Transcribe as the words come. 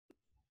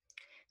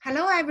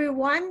Hello,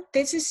 everyone.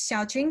 This is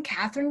Xiaojun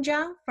Catherine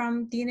Zhang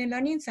from DNA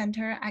Learning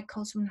Center at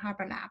Coastal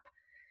Harbor Lab.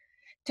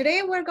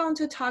 Today, we're going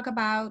to talk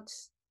about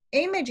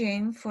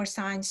imaging for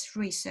science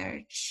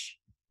research.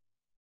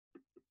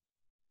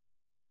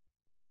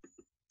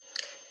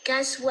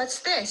 Guess what's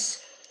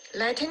this?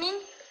 Lightning?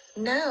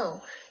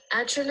 No,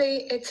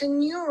 actually, it's a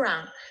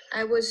neuron.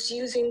 I was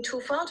using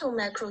two-photon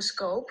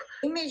microscope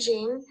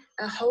imaging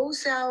a whole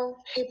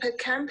cell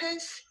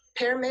hippocampus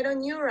pyramidal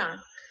neuron.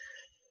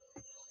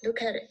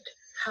 Look at it,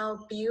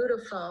 how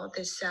beautiful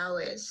this cell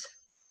is.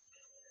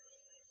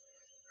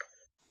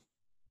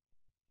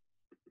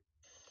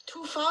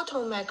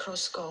 Two-photon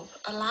microscope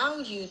allow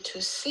you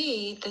to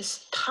see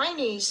this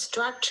tiny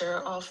structure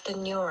of the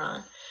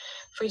neuron.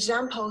 For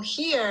example,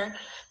 here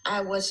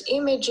I was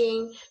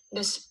imaging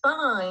the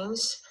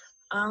spines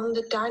on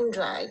the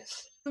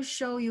dendrites. To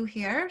show you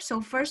here, so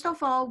first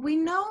of all, we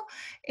know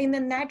in the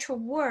natural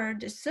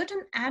world,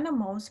 certain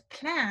animals,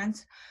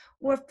 plants,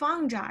 or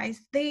fungi,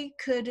 they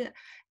could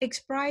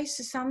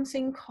express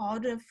something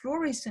called a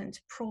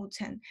fluorescent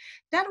protein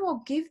that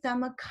will give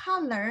them a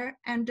color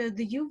under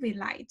the UV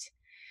light.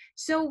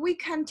 So we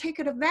can take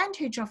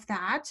advantage of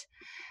that.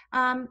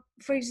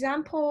 For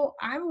example,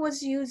 I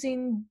was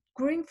using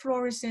green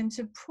fluorescent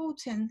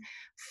protein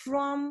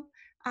from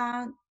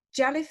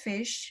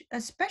jellyfish, a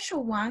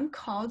special one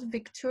called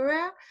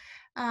Victoria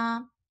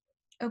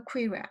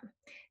aquaria.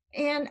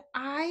 And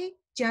I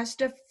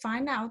just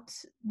find out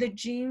the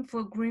gene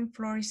for green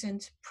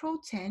fluorescent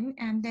protein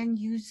and then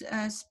use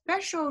a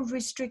special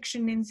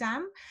restriction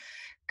enzyme,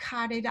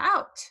 cut it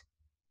out.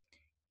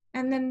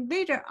 And then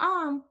later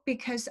on,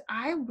 because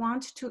I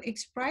want to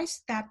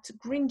express that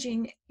green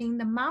gene in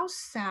the mouse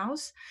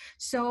cells,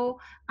 so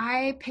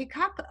I pick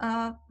up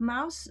a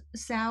mouse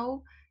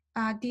cell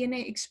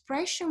DNA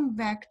expression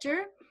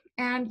vector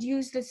and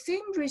use the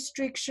same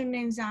restriction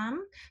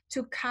enzyme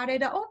to cut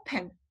it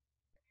open.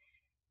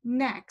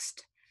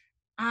 Next,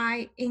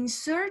 I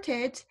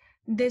inserted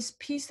this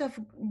piece of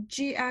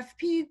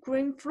GFP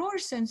green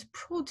fluorescence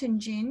protein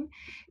gene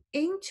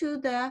into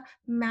the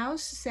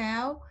mouse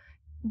cell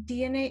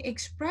DNA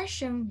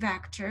expression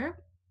vector,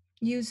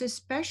 use a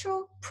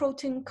special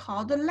protein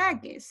called the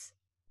ligase.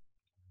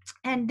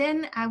 And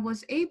then I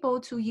was able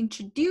to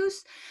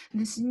introduce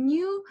this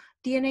new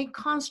DNA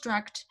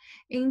construct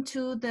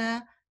into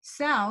the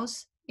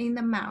cells in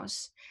the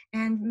mouse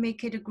and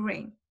make it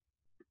green.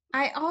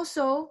 I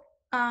also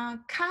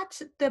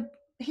cut the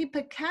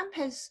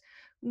hippocampus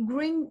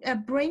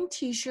brain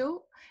tissue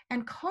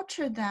and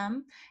culture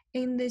them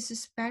in this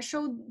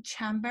special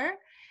chamber.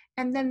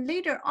 And then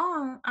later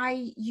on,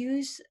 I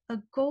use a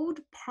gold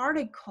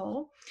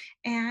particle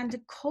and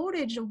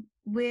coated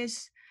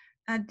with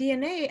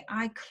DNA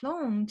I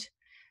cloned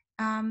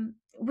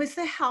with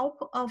the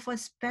help of a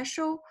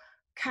special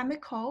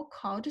chemical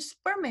called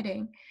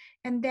spermidine.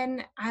 And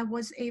then I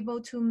was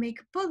able to make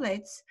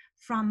bullets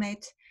from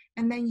it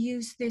and then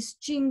use this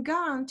gene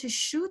gun to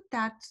shoot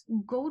that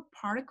gold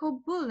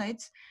particle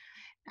bullets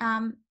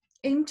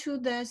into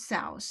the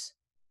cells.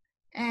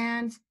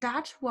 And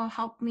that will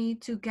help me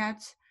to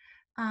get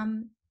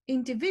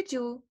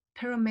individual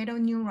pyramidal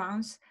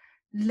neurons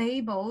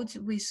labeled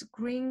with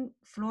green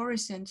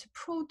fluorescent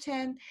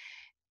protein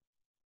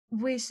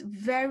with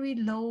very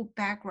low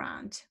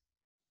background.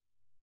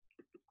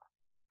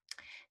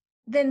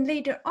 Then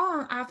later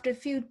on, after a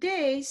few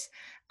days,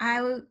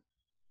 I will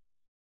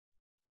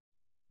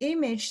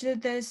image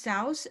the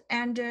cells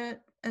under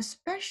a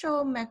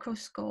special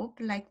microscope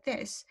like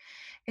this.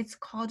 It's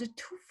called a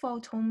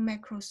two-photon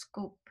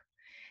microscope.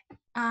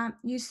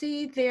 You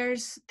see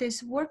there's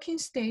this working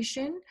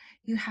station,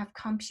 you have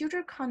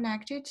computer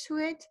connected to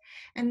it,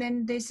 and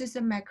then this is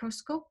the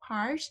microscope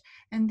part,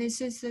 and this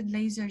is the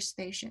laser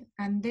station,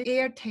 and the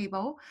air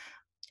table.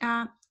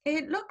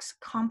 It looks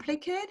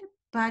complicated,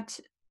 but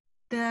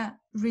the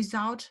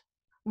result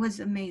was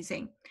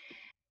amazing.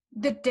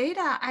 The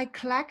data I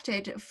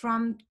collected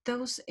from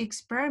those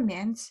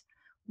experiments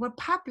were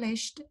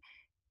published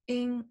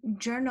in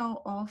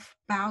Journal of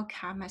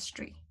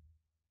Biochemistry.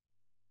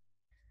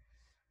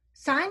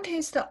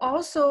 Scientists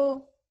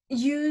also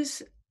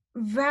use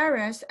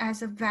virus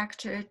as a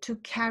vector to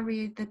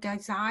carry the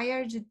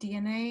desired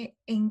DNA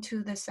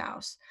into the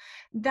cells.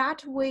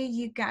 That way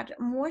you get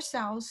more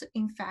cells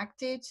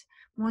infected,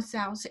 more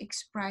cells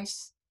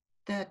express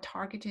the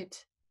targeted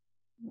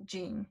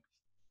gene.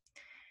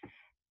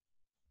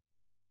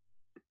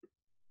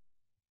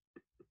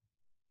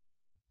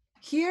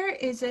 Here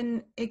is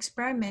an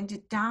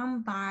experiment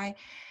done by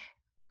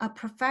a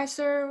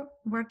professor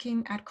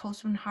working at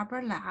Coastal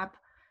Harbor Lab,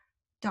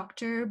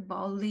 Dr.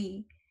 Bo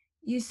Li.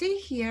 You see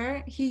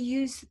here, he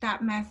used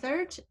that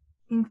method,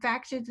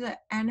 infected the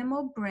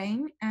animal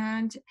brain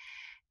and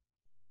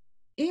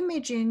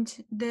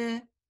imaged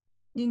the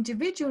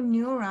individual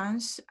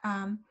neurons'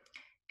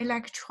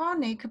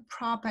 electronic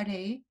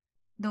property,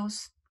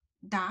 those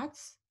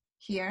dots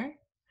here,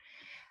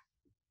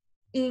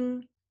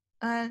 in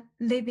a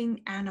living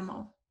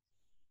animal.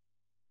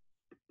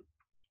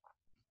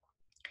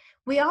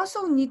 We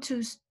also need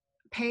to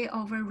pay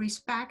over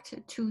respect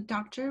to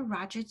Dr.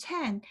 Roger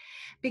Chen,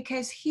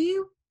 because he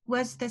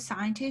was the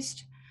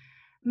scientist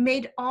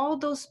made all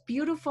those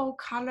beautiful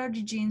colored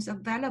genes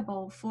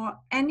available for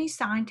any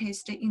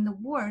scientist in the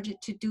world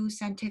to do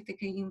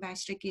scientific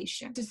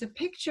investigation. This is a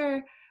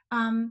picture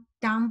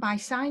done by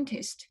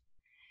scientists.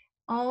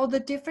 All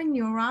the different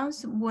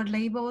neurons were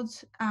labeled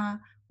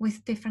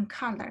with different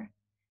color.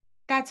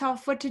 That's all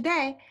for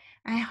today.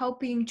 I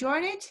hope you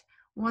enjoyed it.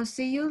 We'll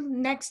see you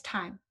next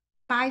time.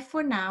 Bye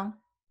for now.